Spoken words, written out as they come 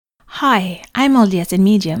Hi, I'm LDS in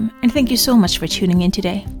Medium, and thank you so much for tuning in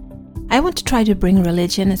today. I want to try to bring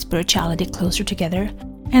religion and spirituality closer together,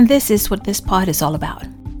 and this is what this pod is all about.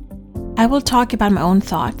 I will talk about my own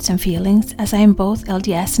thoughts and feelings as I am both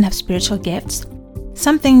LDS and have spiritual gifts,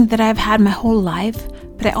 something that I've had my whole life,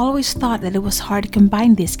 but I always thought that it was hard to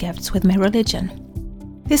combine these gifts with my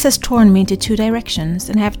religion. This has torn me into two directions,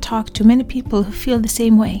 and I have talked to many people who feel the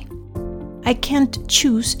same way. I can't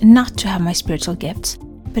choose not to have my spiritual gifts,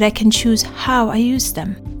 but I can choose how I use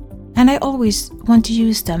them. And I always want to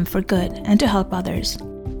use them for good and to help others.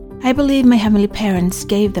 I believe my heavenly parents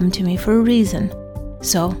gave them to me for a reason.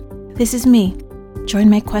 So, this is me. Join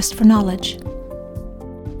my quest for knowledge.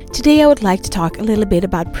 Today I would like to talk a little bit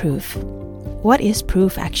about proof. What is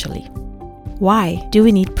proof actually? Why do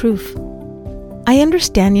we need proof? I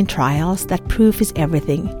understand in trials that proof is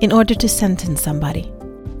everything in order to sentence somebody.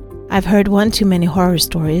 I've heard one too many horror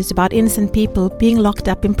stories about innocent people being locked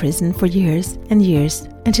up in prison for years and years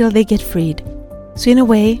until they get freed. So in a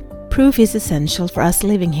way, proof is essential for us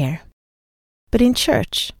living here. But in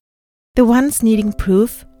church, the ones needing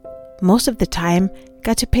proof, most of the time,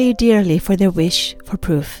 got to pay dearly for their wish for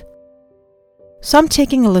proof. So I'm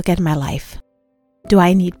taking a look at my life. Do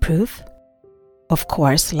I need proof? Of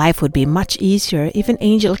course, life would be much easier if an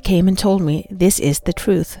angel came and told me this is the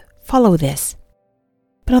truth, follow this.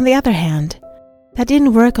 But on the other hand, that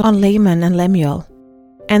didn't work on Laman and Lemuel,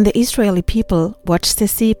 and the Israeli people watched the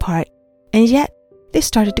sea part, and yet they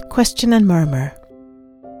started to question and murmur.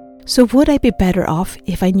 So would I be better off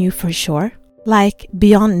if I knew for sure, like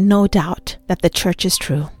beyond no doubt, that the church is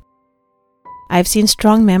true? I've seen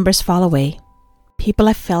strong members fall away, people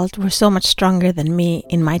I felt were so much stronger than me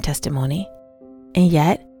in my testimony, and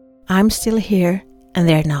yet I'm still here and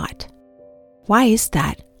they're not. Why is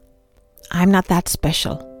that? I'm not that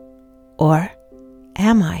special. Or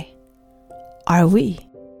am I? Are we?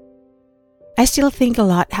 I still think a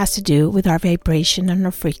lot has to do with our vibration and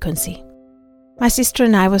our frequency. My sister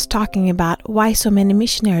and I was talking about why so many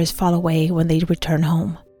missionaries fall away when they return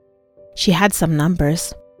home. She had some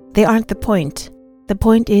numbers. They aren't the point. The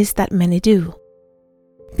point is that many do.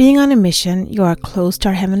 Being on a mission, you are close to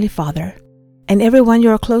our Heavenly Father, and everyone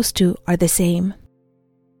you are close to are the same.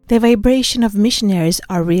 The vibration of missionaries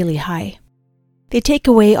are really high. They take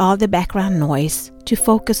away all the background noise to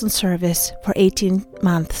focus on service for 18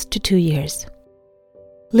 months to 2 years.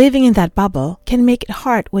 Living in that bubble can make it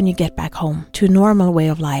hard when you get back home to a normal way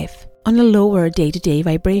of life on a lower day-to-day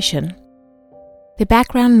vibration. The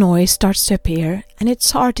background noise starts to appear, and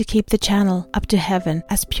it's hard to keep the channel up to heaven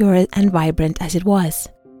as pure and vibrant as it was.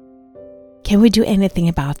 Can we do anything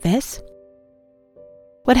about this?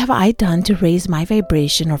 What have I done to raise my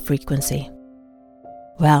vibration or frequency?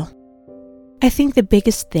 Well, I think the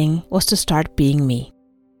biggest thing was to start being me.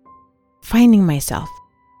 Finding myself,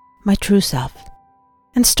 my true self,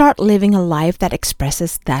 and start living a life that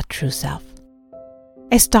expresses that true self.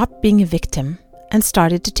 I stopped being a victim and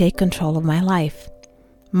started to take control of my life,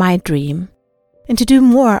 my dream, and to do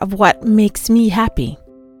more of what makes me happy.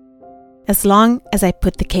 As long as I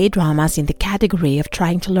put the K-dramas in the category of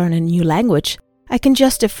trying to learn a new language, I can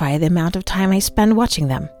justify the amount of time I spend watching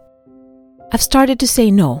them. I've started to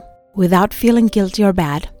say no, without feeling guilty or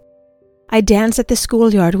bad. I dance at the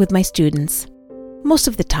schoolyard with my students. Most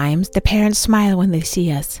of the times, the parents smile when they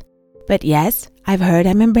see us. But yes, I've heard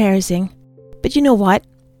I'm embarrassing. But you know what?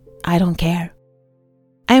 I don't care.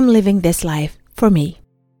 I'm living this life for me.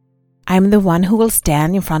 I'm the one who will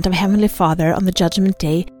stand in front of Heavenly Father on the Judgment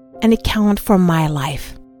Day and account for my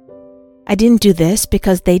life. I didn't do this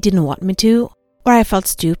because they didn't want me to, or I felt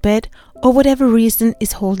stupid, or whatever reason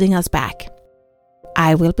is holding us back.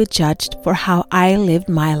 I will be judged for how I lived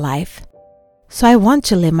my life. So I want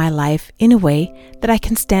to live my life in a way that I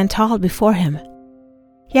can stand tall before Him.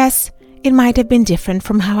 Yes, it might have been different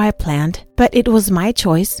from how I planned, but it was my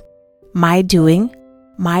choice, my doing,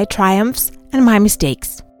 my triumphs, and my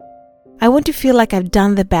mistakes. I want to feel like I've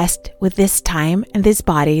done the best with this time and this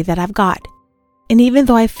body that I've got. And even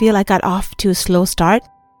though I feel I got off to a slow start,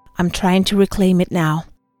 I'm trying to reclaim it now.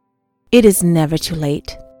 It is never too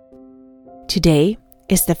late. Today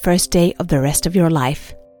is the first day of the rest of your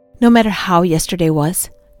life. No matter how yesterday was,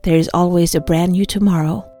 there is always a brand new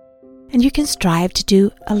tomorrow. And you can strive to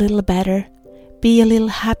do a little better, be a little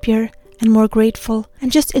happier and more grateful,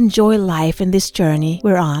 and just enjoy life in this journey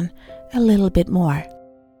we're on a little bit more.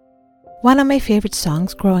 One of my favorite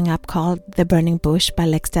songs growing up, called The Burning Bush by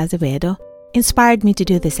Lex de Azevedo, inspired me to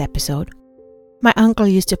do this episode. My uncle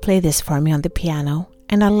used to play this for me on the piano,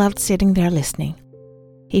 and I loved sitting there listening.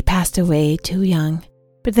 He passed away too young,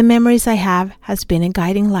 but the memories I have has been a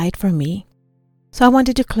guiding light for me. So I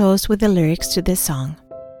wanted to close with the lyrics to this song.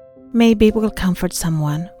 Maybe it will comfort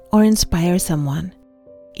someone or inspire someone.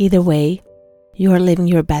 Either way, you are living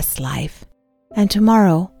your best life. And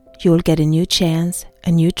tomorrow, you will get a new chance,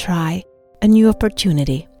 a new try, a new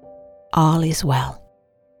opportunity. All is well.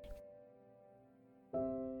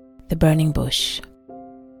 The burning bush.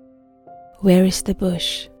 Where is the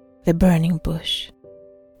bush, the burning bush?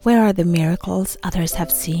 Where are the miracles others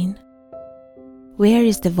have seen? Where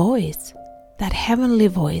is the voice, that heavenly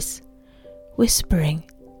voice, whispering,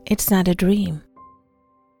 it's not a dream?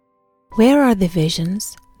 Where are the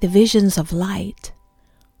visions of light?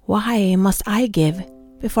 Why must I give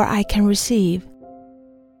before I can receive?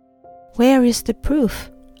 Where is the proof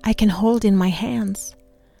I can hold in my hands?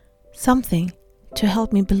 Something to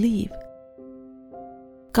help me believe.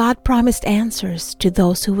 God promised answers to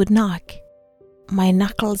those who would knock. My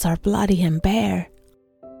knuckles are bloody and bare.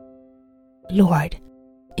 Lord,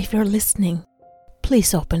 if you're listening,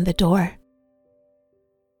 please open the door.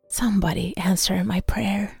 Somebody answer my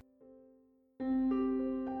prayer.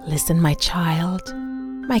 Listen, my child,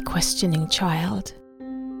 my questioning child,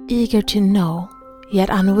 eager to know, yet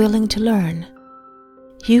unwilling to learn.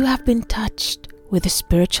 You have been touched with a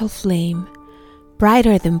spiritual flame,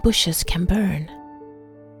 brighter than bushes can burn.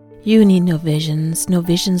 You need no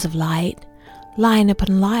visions of light. Line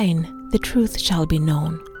upon line, the truth shall be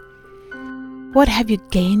known. What have you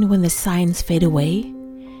gained when the signs fade away,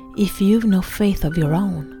 if you've no faith of your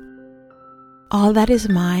own? All that is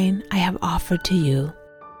mine I have offered to you.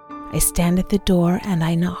 I stand at the door and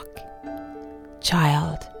I knock.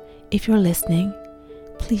 Child, if you're listening,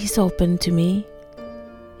 please open to me.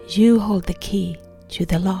 You hold the key to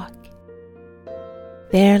the lock.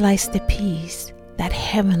 There lies the peace, that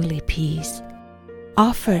heavenly peace,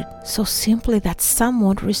 offered so simply that some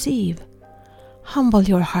won't receive. Humble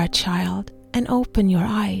your heart, child, and open your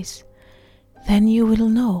eyes. Then you will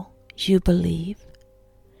know you believe.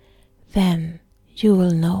 Then you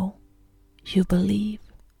will know you believe.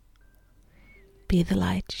 Be the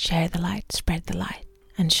light, share the light, spread the light,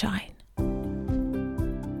 and shine.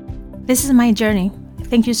 This is my journey.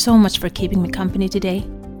 Thank you so much for keeping me company today.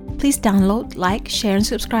 Please download, like, share, and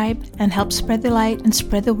subscribe, and help spread the light and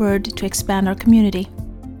spread the word to expand our community.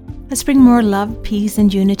 Let's bring more love, peace,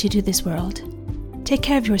 and unity to this world. Take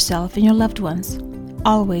care of yourself and your loved ones.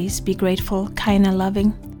 Always be grateful, kind, and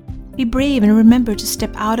loving. Be brave and remember to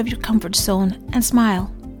step out of your comfort zone and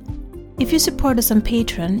smile. If you support us on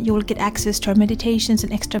Patreon, you will get access to our meditations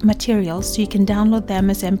and extra materials so you can download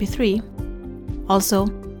them as MP3. Also,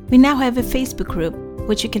 we now have a Facebook group,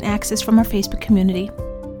 which you can access from our Facebook community.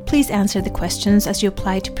 Please answer the questions as you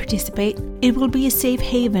apply to participate. It will be a safe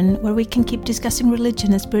haven where we can keep discussing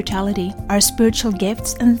religion and spirituality, our spiritual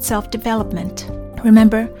gifts, and self-development.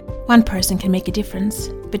 Remember, one person can make a difference,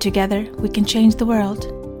 but together we can change the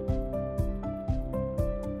world.